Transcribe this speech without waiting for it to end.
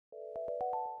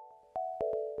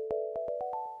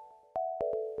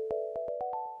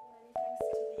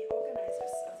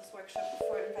workshop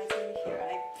before inviting me here.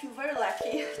 I feel very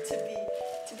lucky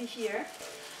to be here.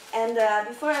 And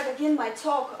before I begin my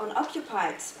talk on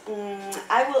Occupied,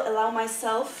 I will allow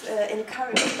myself,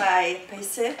 encouraged by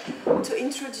Pace, to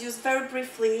introduce very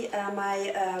briefly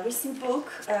my recent book,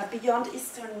 Beyond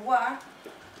Eastern Noir,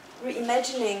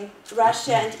 Reimagining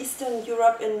Russia and Eastern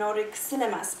Europe in Nordic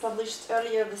Cinemas, published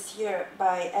earlier this year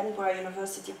by Edinburgh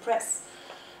University Press.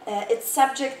 Its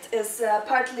subject is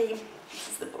partly, this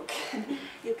is the book,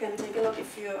 you can take a look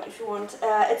if you want.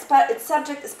 Its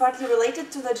subject is partly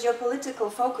related to the geopolitical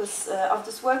focus of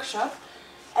this workshop,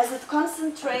 as it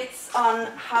concentrates on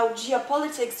how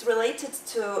geopolitics related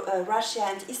to Russia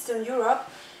and Eastern Europe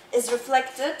is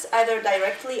reflected, either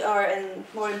directly or in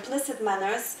more implicit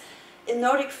manners, in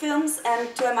Nordic films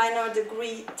and, to a minor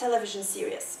degree, television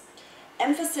series.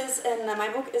 Emphasis in my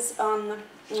book is on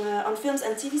films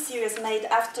and TV series made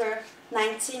after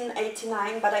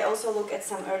 1989, but I also look at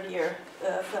some earlier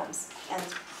films, and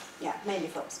yeah, mainly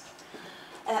films.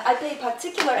 I pay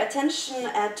particular attention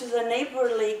to the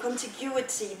neighborly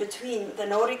contiguity between the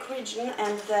Nordic region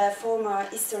and the former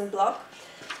Eastern Bloc.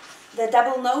 The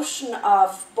double notion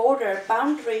of border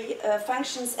boundary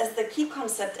functions as the key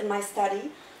concept in my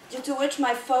study, due to which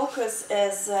my focus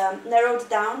is narrowed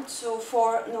down to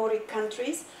 4 Nordic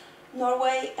countries: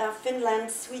 Norway, Finland,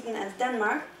 Sweden and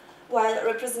Denmark, while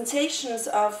representations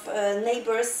of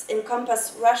neighbors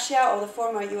encompass Russia or the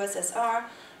former USSR,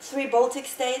 3 Baltic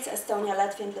states, Estonia,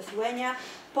 Latvia and Lithuania,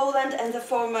 Poland and the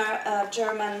former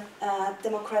German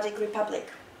Democratic Republic.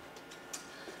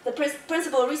 The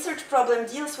principal research problem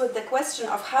deals with the question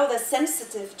of how the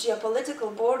sensitive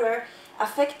geopolitical border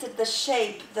affected the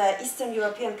shape the Eastern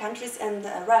European countries and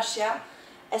Russia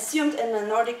assumed in the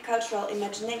Nordic cultural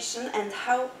imagination, and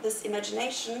how this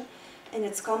imagination, in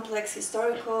its complex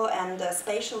historical and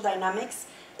spatial dynamics,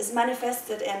 is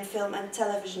manifested in film and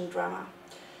television drama.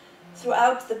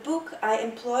 Throughout the book, I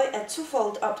employ a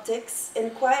twofold optics,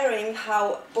 inquiring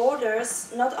how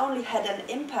borders not only had an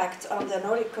impact on the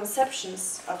Nordic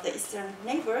conceptions of the Eastern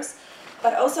neighbors,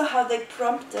 but also how they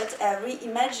prompted a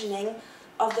reimagining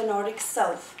of the Nordic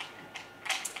self.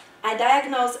 I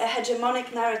diagnose a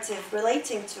hegemonic narrative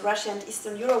relating to Russia and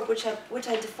Eastern Europe, which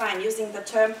I define using the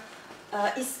term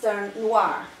Eastern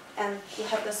Noir. And you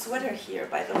have the sweater here,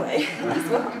 by the way, as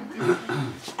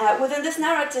well. Within this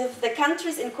narrative, the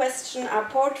countries in question are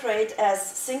portrayed as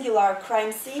singular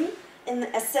crime scene, in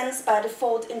a sense by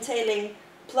default entailing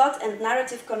plot and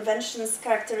narrative conventions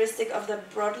characteristic of the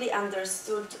broadly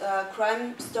understood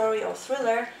crime story or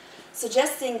thriller,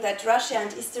 suggesting that Russia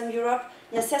and Eastern Europe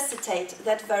necessitate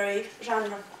that very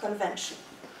genre convention.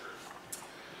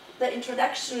 The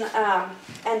introduction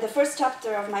and the first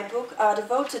chapter of my book are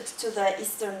devoted to the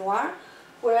Eastern Noir,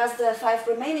 whereas the 5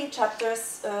 remaining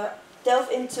chapters delve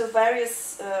into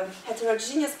various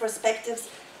heterogeneous perspectives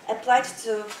applied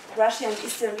to Russia and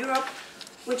Eastern Europe,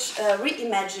 which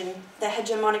reimagine the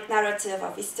hegemonic narrative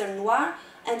of Eastern Noir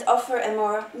and offer a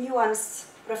more nuanced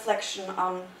reflection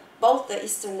on both the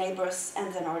Eastern neighbors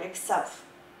and the Nordic South.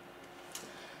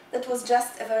 That was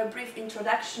just a very brief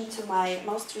introduction to my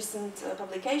most recent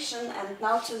publication, and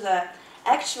now to the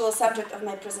actual subject of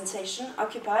my presentation,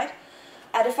 Occupied.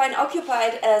 I define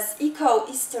Occupied as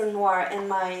eco-Eastern Noir in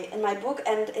my book,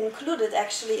 and included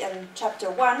actually in chapter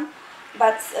 1,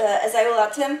 but as I will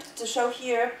attempt to show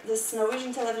here, this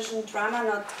Norwegian television drama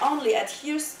not only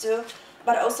adheres to,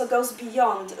 but also goes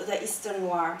beyond the Eastern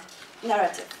Noir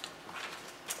narrative.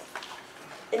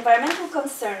 Environmental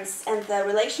concerns and the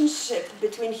relationship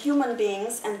between human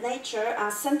beings and nature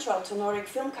are central to Nordic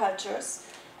film cultures,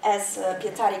 as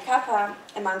Pietari Kappa,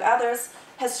 among others,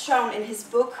 has shown in his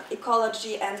book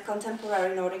Ecology and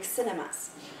Contemporary Nordic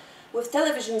Cinemas. With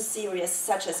television series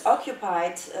such as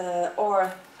Occupied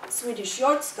or Swedish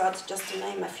Hjortskott, just to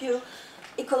name a few,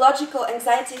 ecological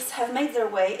anxieties have made their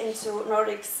way into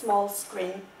Nordic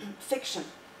small-screen fiction.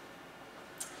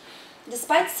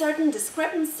 Despite certain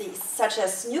discrepancies, such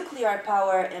as nuclear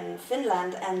power in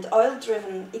Finland and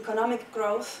oil-driven economic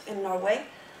growth in Norway,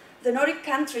 the Nordic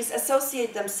countries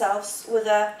associate themselves with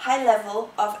a high level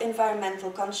of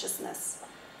environmental consciousness.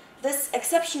 This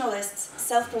exceptionalist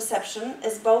self-perception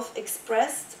is both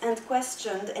expressed and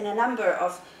questioned in a number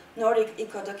of Nordic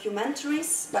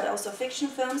eco-documentaries, but also fiction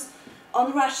films,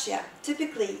 on Russia,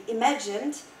 typically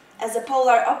imagined as a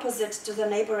polar opposite to the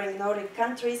neighboring Nordic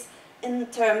countries in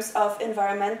terms of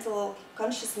environmental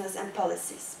consciousness and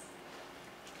policies.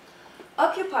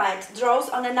 Occupied draws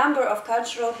on a number of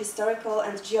cultural, historical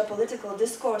and geopolitical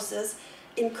discourses,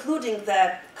 including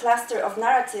the cluster of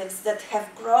narratives that have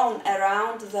grown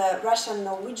around the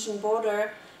Russian-Norwegian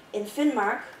border in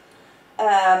Finnmark,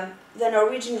 the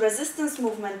Norwegian resistance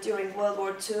movement during World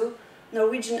War II,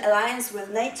 Norwegian alliance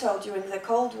with NATO during the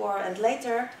Cold War and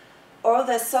later, or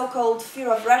the so-called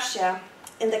fear of Russia,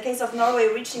 in the case of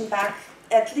Norway reaching back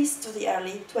at least to the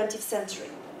early 20th century.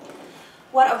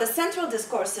 One of the central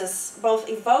discourses, both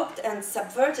evoked and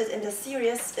subverted in the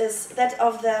series, is that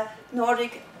of the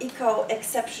Nordic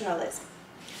eco-exceptionalism.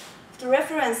 The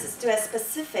references to a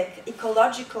specific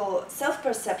ecological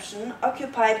self-perception,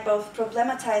 Occupied both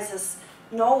problematizes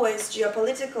Norway's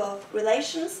geopolitical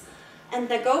relations and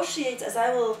negotiates, as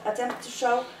I will attempt to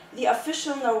show, the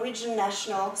official Norwegian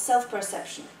national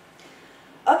self-perception.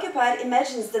 Occupied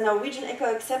imagines the Norwegian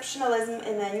eco-exceptionalism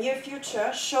in the near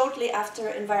future, shortly after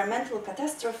environmental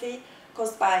catastrophe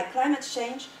caused by climate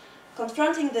change,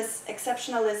 confronting this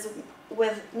exceptionalism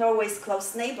with Norway's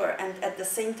close neighbor and at the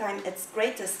same time its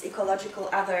greatest ecological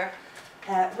other,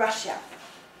 Russia.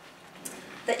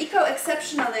 The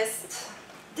eco-exceptionalist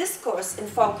discourse in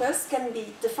focus can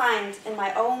be defined in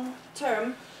my own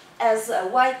term as a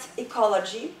white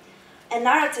ecology, a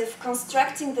narrative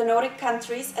constructing the Nordic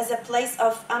countries as a place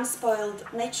of unspoiled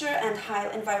nature and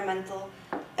high environmental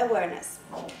awareness.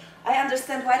 I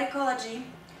understand white ecology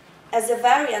as a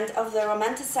variant of the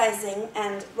romanticizing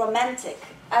and romantic,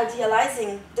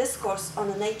 idealizing discourse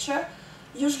on nature,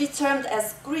 usually termed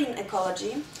as green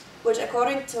ecology, which,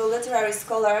 according to literary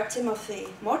scholar Timothy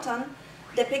Morton,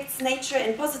 depicts nature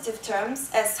in positive terms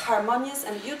as harmonious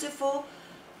and beautiful,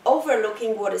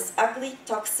 overlooking what is ugly,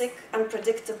 toxic,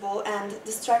 unpredictable, and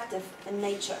destructive in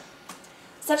nature.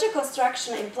 Such a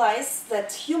construction implies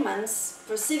that humans,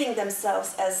 perceiving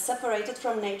themselves as separated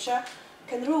from nature,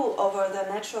 can rule over the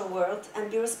natural world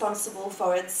and be responsible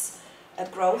for its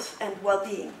growth and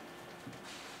well-being.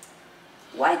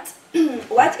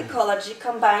 White ecology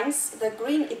combines the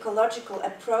green ecological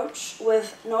approach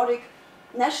with Nordic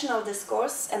national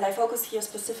discourse, and I focus here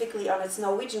specifically on its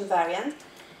Norwegian variant,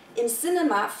 in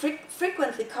cinema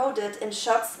frequently coded in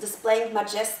shots displaying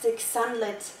majestic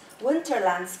sunlit winter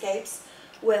landscapes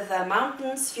with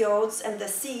mountains, fjords, and the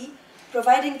sea,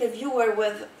 providing the viewer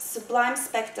with sublime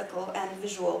spectacle and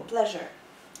visual pleasure.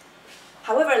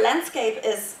 However, landscape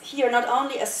is here not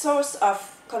only a source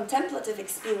of contemplative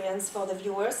experience for the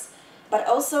viewers, but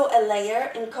also a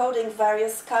layer encoding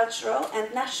various cultural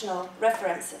and national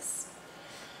references.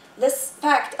 This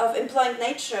fact of employing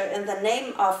nature in the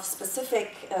name of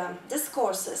specific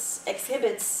discourses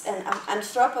exhibits an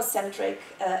anthropocentric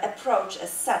approach as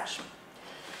such.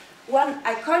 One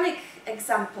iconic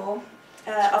example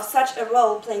of such a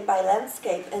role played by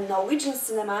landscape in Norwegian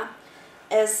cinema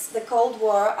is the Cold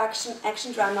War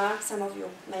action drama, some of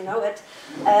you may know it,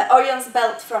 Orion's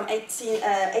Belt from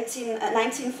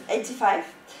 1985,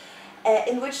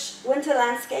 in which winter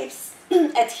landscapes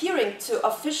adhering to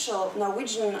official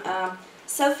Norwegian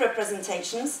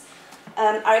self-representations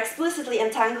are explicitly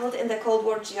entangled in the Cold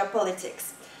War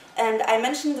geopolitics. And I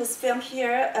mention this film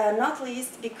here not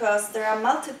least because there are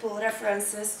multiple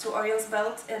references to Orion's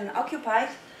Belt in Occupied,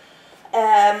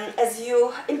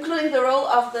 including the role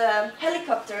of the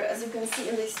helicopter, as you can see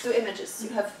in these two images. You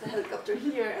have the helicopter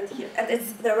here, and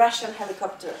it's the Russian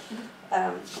helicopter,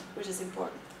 which is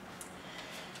important.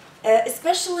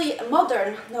 Especially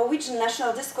modern Norwegian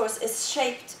national discourse is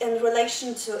shaped in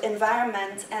relation to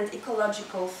environment and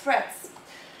ecological threats.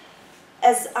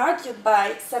 As argued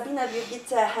by Sabine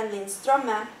Birgitte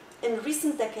Henlin-Stromme, in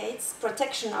recent decades,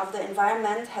 protection of the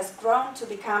environment has grown to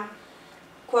become,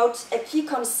 quote, a key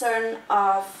concern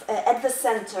at the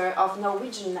center of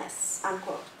Norwegianness,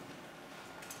 unquote.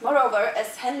 Moreover,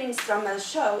 as Henlin-Stromme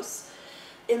shows,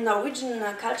 in Norwegian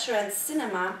culture and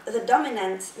cinema, the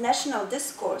dominant national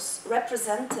discourse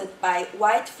represented by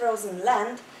white frozen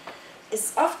land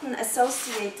is often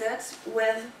associated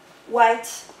with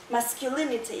white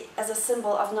masculinity as a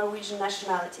symbol of Norwegian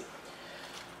nationality.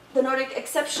 The Nordic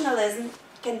exceptionalism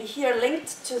can be here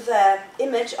linked to the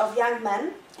image of young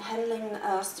men,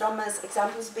 Henlin-Stromme's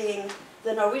examples being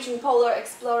the Norwegian polar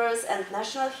explorers and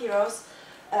national heroes,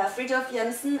 Fridtjof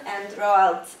Jensen and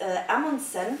Roald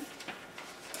Amundsen,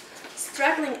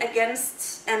 struggling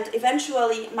against and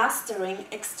eventually mastering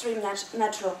extreme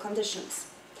natural conditions.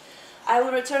 I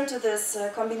will return to this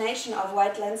combination of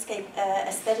white landscape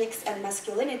aesthetics and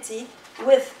masculinity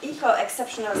with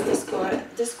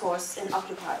eco-exceptionalist discourse in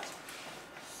Occupied.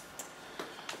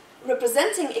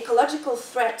 Representing ecological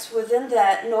threat within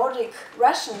the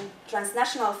Nordic-Russian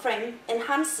transnational frame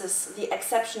enhances the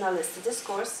exceptionalist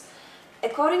discourse,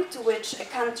 according to which a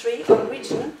country or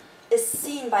region is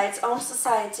seen by its own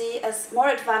society as more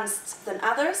advanced than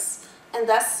others and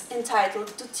thus entitled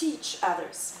to teach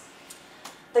others.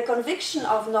 The conviction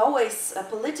of Norway's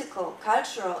political,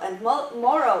 cultural and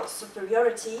moral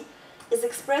superiority is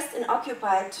expressed in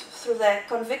Occupied through the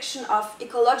conviction of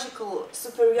ecological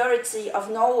superiority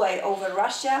of Norway over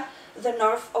Russia, the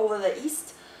North over the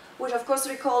East, which of course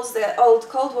recalls the old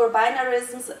Cold War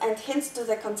binarisms and hints to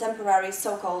the contemporary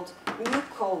so-called New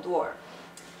Cold War.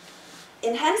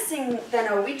 Enhancing the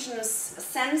Norwegians'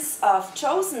 sense of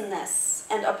chosenness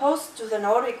and opposed to the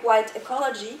Nordic white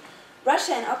ecology,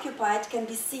 Russia in Occupied can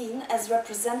be seen as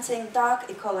representing dark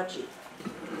ecology,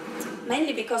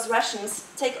 mainly because Russians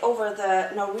take over the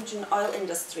Norwegian oil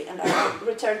industry, and I will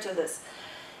return to this.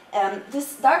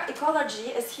 This dark ecology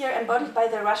is here embodied by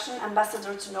the Russian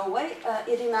ambassador to Norway,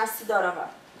 Irina Sidorova.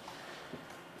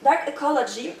 Dark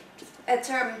ecology, a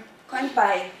term coined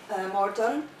by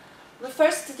Morton,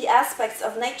 refers to the aspects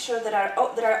of nature that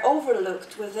are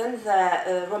overlooked within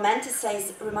the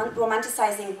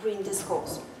romanticizing green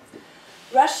discourse.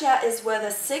 Russia is where the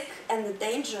sick and the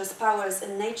dangerous powers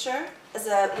in nature, as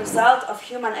a result of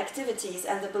human activities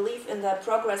and the belief in the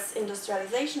progress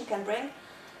industrialization can bring,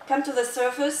 come to the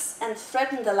surface and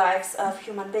threaten the lives of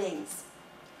human beings.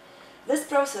 This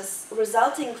process,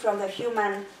 resulting from the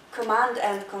human command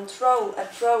and control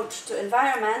approach to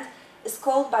environment, is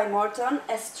called by Morton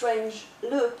a strange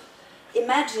loop,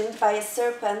 imagined by a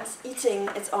serpent eating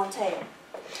its own tail.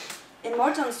 In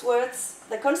Morton's words,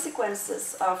 the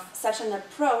consequences of such an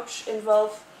approach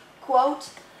involve, quote,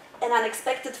 an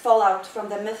unexpected fallout from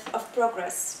the myth of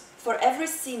progress. For every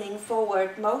seeming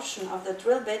forward motion of the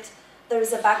drill bit, there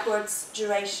is a backwards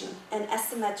duration, an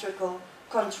asymmetrical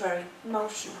contrary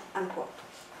motion, unquote.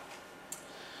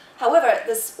 However,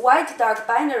 this white-dark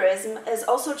binarism is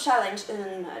also challenged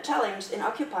in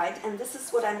Occupied, and this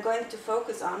is what I'm going to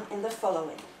focus on in the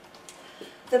following.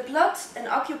 The plot in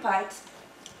Occupied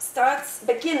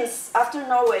begins after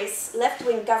Norway's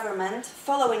left-wing government,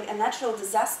 following a natural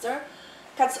disaster,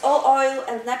 cuts all oil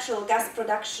and natural gas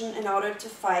production in order to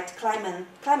fight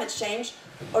climate change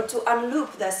or to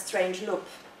unloop the strange loop.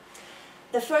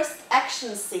 The first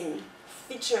action scene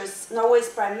features Norway's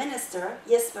Prime Minister,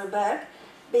 Jesper Berg,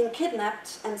 being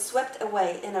kidnapped and swept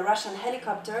away in a Russian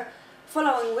helicopter,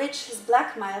 following which he's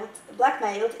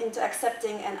blackmailed into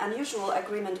accepting an unusual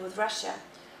agreement with Russia.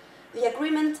 The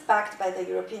agreement, backed by the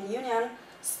European Union,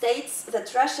 states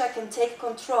that Russia can take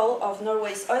control of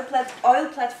Norway's oil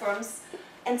platforms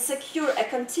and secure a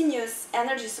continuous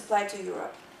energy supply to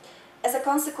Europe. As a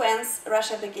consequence,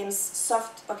 Russia begins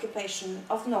soft occupation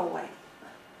of Norway.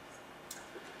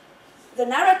 The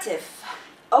narrative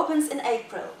opens in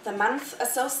April, the month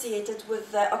associated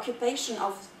with the occupation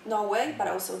of Norway, but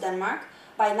also Denmark,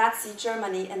 by Nazi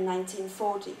Germany in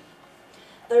 1940.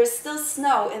 There is still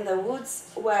snow in the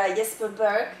woods where Jesper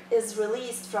Berg is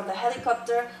released from the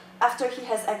helicopter after he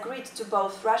has agreed to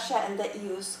both Russia and the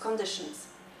EU's conditions.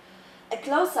 A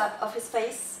close-up of his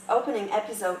face, opening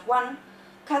episode 1,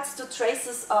 cuts to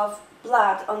traces of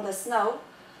blood on the snow.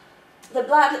 The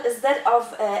blood is that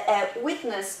of a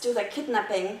witness to the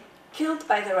kidnapping killed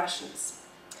by the Russians.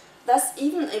 Thus,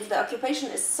 even if the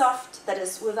occupation is soft, that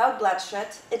is, without bloodshed,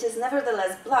 it is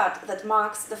nevertheless blood that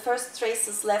marks the first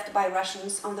traces left by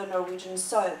Russians on the Norwegian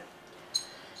soil.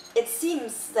 It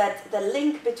seems that the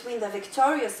link between the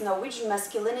victorious Norwegian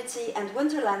masculinity and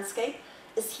winter landscape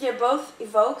is here both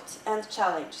evoked and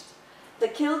challenged. The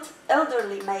killed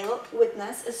elderly male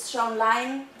witness is shown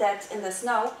lying dead in the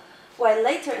snow, while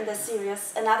later in the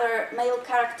series, another male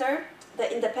character,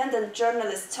 the independent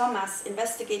journalist Thomas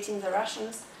investigating the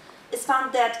Russians, is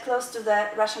found dead close to the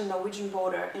Russian-Norwegian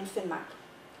border in Finnmark.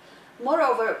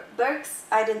 Moreover, Berg's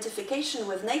identification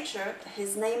with nature,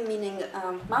 his name meaning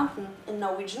mountain in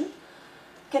Norwegian,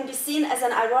 can be seen as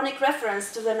an ironic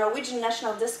reference to the Norwegian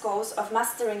national discourse of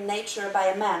mastering nature by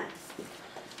a man.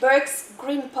 Berg's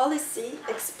green policy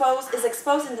is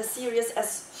exposed in the series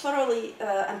as thoroughly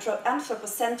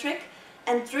anthropocentric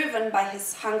and driven by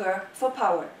his hunger for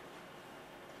power.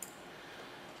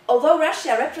 Although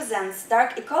Russia represents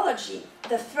dark ecology,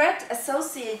 the threat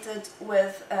associated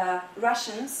with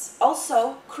Russians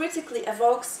also critically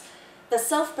evokes the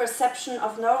self-perception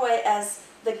of Norway as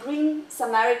the green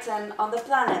Samaritan on the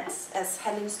planet, as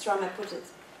Henning Strømme put it.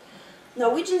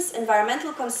 Norwegians'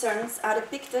 environmental concerns are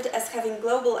depicted as having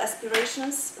global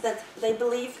aspirations that they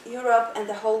believe Europe and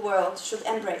the whole world should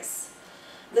embrace.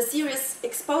 The series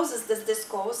exposes this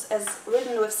discourse as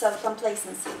written with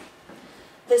self-complacency.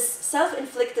 This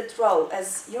self-inflicted role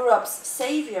as Europe's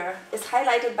savior is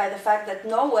highlighted by the fact that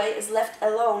Norway is left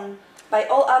alone by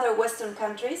all other Western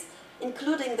countries,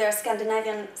 including their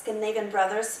Scandinavian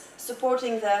brothers,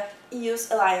 supporting the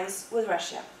EU's alliance with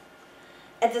Russia.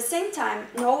 At the same time,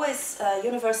 Norway's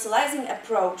universalizing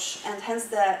approach, and hence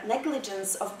the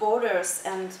negligence of borders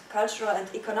and cultural and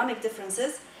economic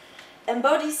differences,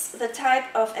 embodies the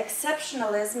type of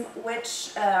exceptionalism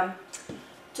which,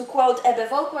 to quote Ebbe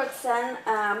Volquartsen,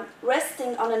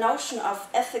 resting on a notion of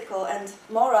ethical and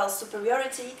moral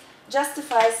superiority,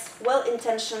 justifies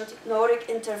well-intentioned Nordic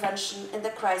intervention in the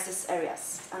crisis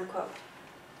areas, unquote.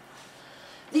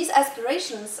 These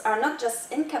aspirations are not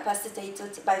just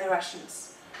incapacitated by the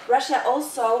Russians. Russia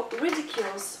also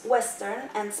ridicules Western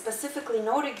and specifically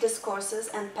Nordic discourses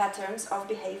and patterns of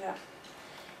behavior.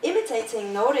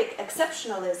 Imitating Nordic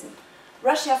exceptionalism,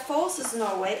 Russia forces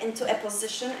Norway into a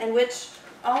position in which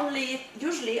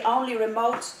usually only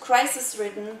remote,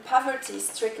 crisis-ridden,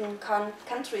 poverty-stricken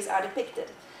countries are depicted.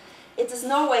 It is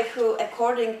Norway who,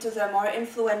 according to the more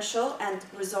influential and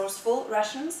resourceful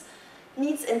Russians,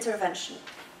 needs intervention.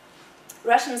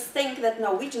 Russians think that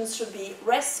Norwegians should be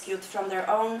rescued from their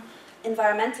own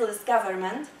environmentalist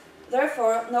government,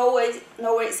 therefore Norway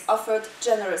is offered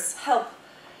generous help.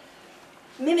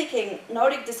 Mimicking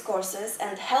Nordic discourses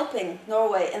and helping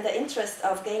Norway in the interest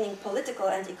of gaining political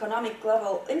and economic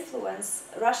global influence,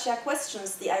 Russia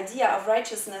questions the idea of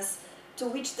righteousness to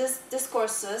which these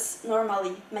discourses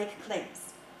normally make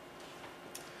claims.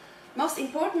 Most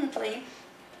importantly,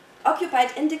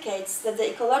 Occupied indicates that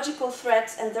the ecological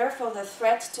threat and therefore the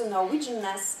threat to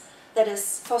Norwegianness, that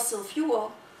is fossil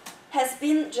fuel, has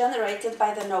been generated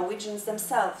by the Norwegians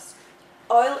themselves.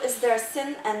 Oil is their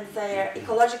sin and their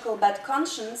ecological bad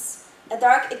conscience, a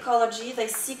dark ecology they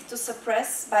seek to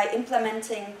suppress by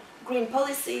implementing green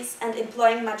policies and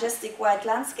employing majestic white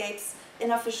landscapes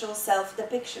in official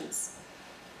self-depictions.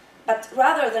 But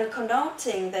rather than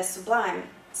connoting the sublime,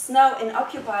 snow in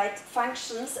Occupied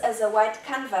functions as a white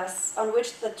canvas on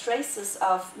which the traces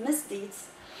of misdeeds,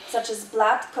 such as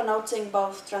blood connoting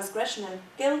both transgression and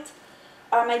guilt,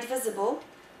 are made visible,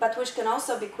 but which can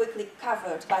also be quickly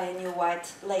covered by a new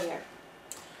white layer.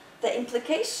 The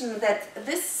implication that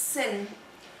this sin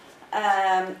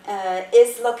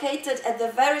is located at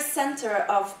the very center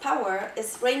of power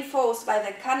is reinforced by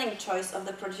the cunning choice of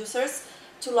the producers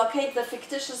to locate the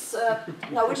fictitious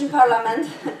Norwegian parliament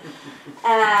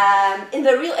in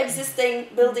the real existing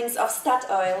buildings of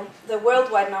Statoil, the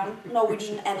worldwide known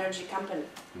Norwegian energy company.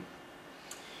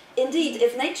 Indeed,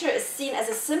 if nature is seen as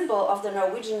a symbol of the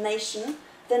Norwegian nation,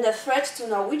 then the threat to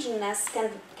Norwegianness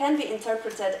can be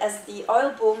interpreted as the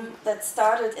oil boom that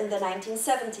started in the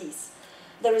 1970s.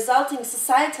 The resulting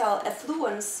societal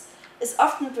affluence is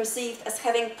often perceived as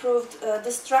having proved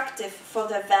destructive for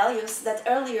the values that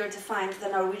earlier defined the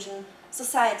Norwegian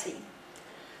society.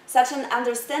 Such an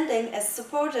understanding is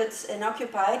supported and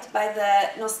occupied by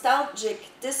the nostalgic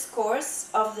discourse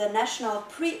of the national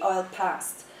pre-oil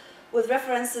past, with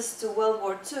references to World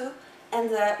War II and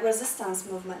the resistance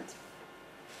movement.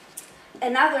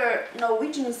 Another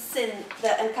Norwegian sin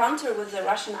the encounter with the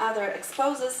Russian other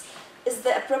exposes is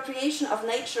the appropriation of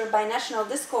nature by national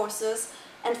discourses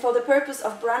and for the purpose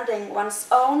of branding one's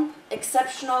own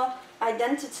exceptional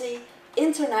identity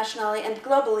internationally and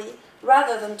globally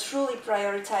rather than truly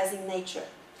prioritizing nature.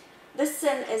 This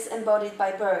sin is embodied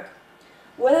by Berg.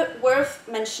 Worth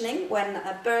mentioning, when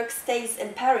Berg stays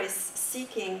in Paris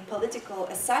seeking political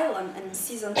asylum in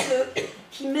season 2,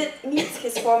 he meets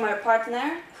his former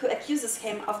partner who accuses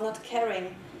him of not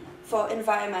caring for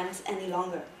environment any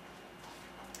longer.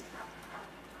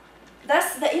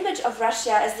 Thus, the image of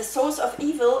Russia as the source of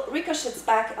evil ricochets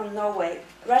back on Norway.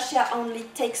 Russia only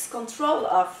takes control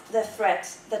of the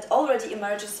threat that already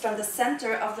emerges from the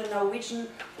center of the Norwegian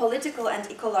political and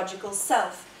ecological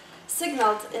self,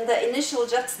 signaled in the initial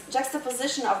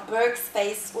juxtaposition of Berg's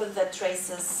face with the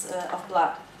traces of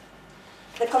blood.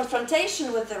 The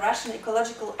confrontation with the Russian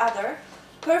ecological other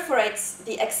perforates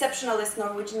the exceptionalist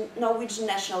Norwegian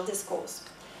national discourse.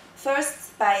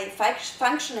 First, by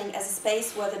functioning as a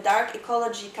space where the dark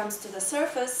ecology comes to the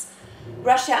surface,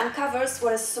 Russia uncovers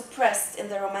what is suppressed in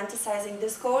the romanticizing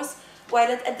discourse,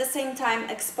 while it at the same time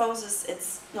exposes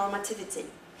its normativity.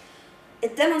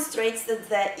 It demonstrates that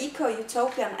the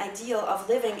eco-utopian ideal of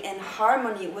living in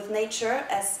harmony with nature,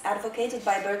 as advocated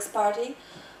by Berg's party,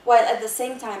 while at the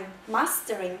same time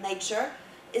mastering nature,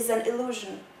 is an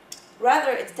illusion.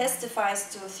 Rather, it testifies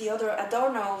to Theodor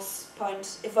Adorno's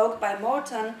point evoked by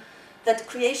Morton that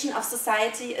creation of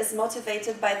society is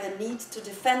motivated by the need to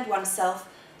defend oneself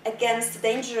against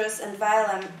dangerous and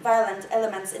violent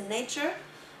elements in nature,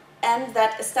 and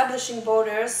that establishing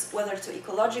borders, whether to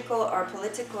ecological or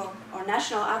political or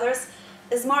national others,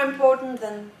 is more important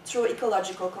than true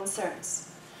ecological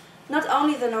concerns. Not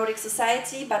only the Nordic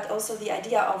society, but also the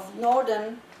idea of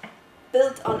Norden,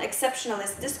 built on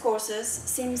exceptionalist discourses,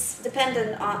 seems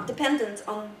dependent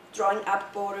on drawing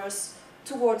up borders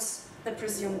towards the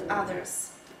presumed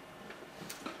others.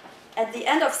 At the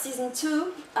end of season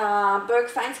 2, Berg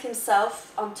finds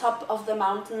himself on top of the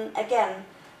mountain again.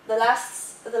 The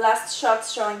last shot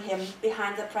showing him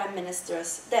behind the Prime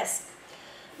Minister's desk.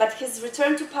 But his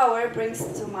return to power brings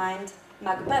to mind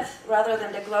Macbeth rather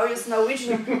than the glorious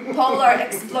Norwegian polar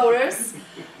explorers,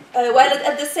 while it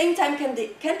at the same time can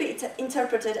be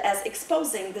interpreted as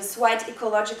exposing this white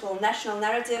ecological national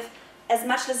narrative as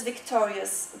much less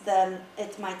victorious than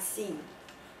it might seem.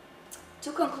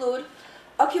 To conclude,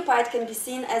 Occupied can be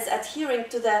seen as adhering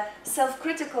to the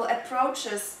self-critical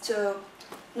approaches to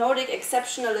Nordic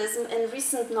exceptionalism in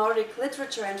recent Nordic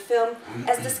literature and film,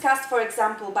 as discussed, for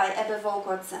example, by Ebbe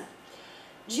Volgårdsen.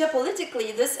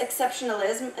 Geopolitically, this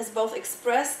exceptionalism is both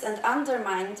expressed and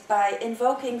undermined by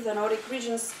invoking the Nordic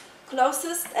region's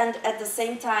closest and at the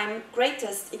same time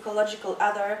greatest ecological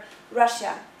other,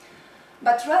 Russia.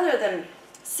 But rather than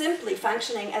simply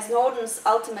functioning as Norden's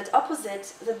ultimate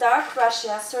opposite, the dark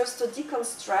Russia serves to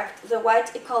deconstruct the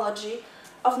white ecology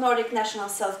of Nordic national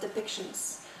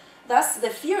self-depictions. Thus, the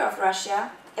fear of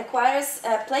Russia acquires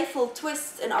a playful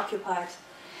twist in Occupied.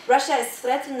 Russia is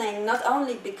threatening not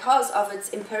only because of its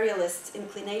imperialist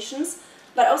inclinations,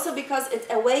 but also because it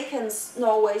awakens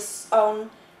Norway's own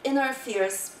inner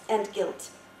fears and guilt.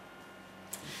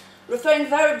 Referring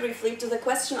very briefly to the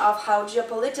question of how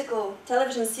geopolitical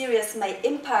television series may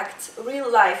impact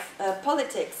real-life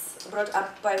politics, brought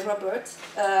up by Robert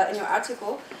in your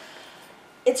article,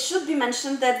 it should be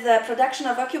mentioned that the production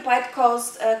of Occupied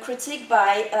caused critique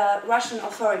by Russian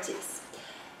authorities.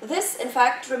 This, in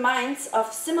fact, reminds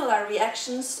of similar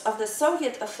reactions of the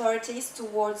Soviet authorities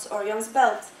towards Orion's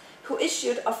Belt, who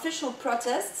issued official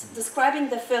protests describing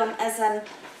the film as an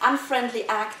unfriendly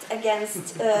act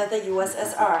against the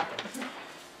USSR.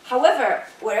 However,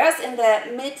 whereas in the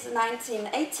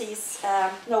mid-1980s,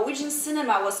 Norwegian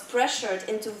cinema was pressured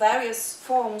into various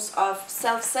forms of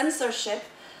self-censorship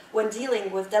when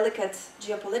dealing with delicate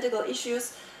geopolitical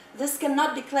issues, this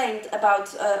cannot be claimed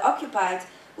about Occupied,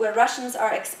 where Russians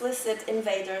are explicit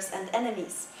invaders and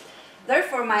enemies.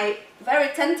 Therefore, my very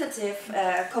tentative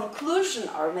conclusion,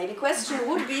 or maybe question,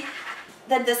 would be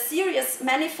that the series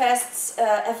manifests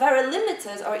a very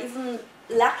limited or even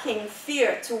lacking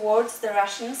fear towards the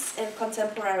Russians in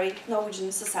contemporary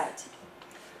Norwegian society.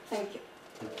 Thank you.